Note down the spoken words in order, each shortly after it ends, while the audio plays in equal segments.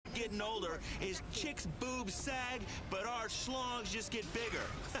getting older is chicks' boobs sag, but our schlongs just get bigger.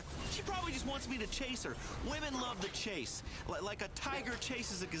 She probably just wants me to chase her. Women love the chase, like a tiger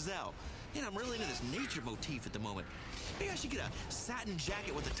chases a gazelle. And I'm really into this nature motif at the moment. Maybe I should get a satin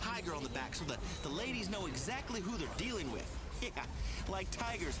jacket with a tiger on the back so the ladies know exactly who they're dealing with. Yeah, like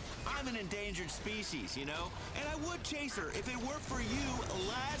tigers, I'm an endangered species, you know? And I would chase her if it weren't for you,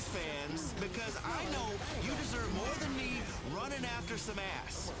 Laz fans, because I know you deserve more than me running after some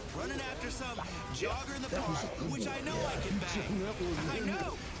ass. Running after some jogger in the park, which I know I can bang. I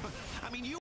know. I mean, you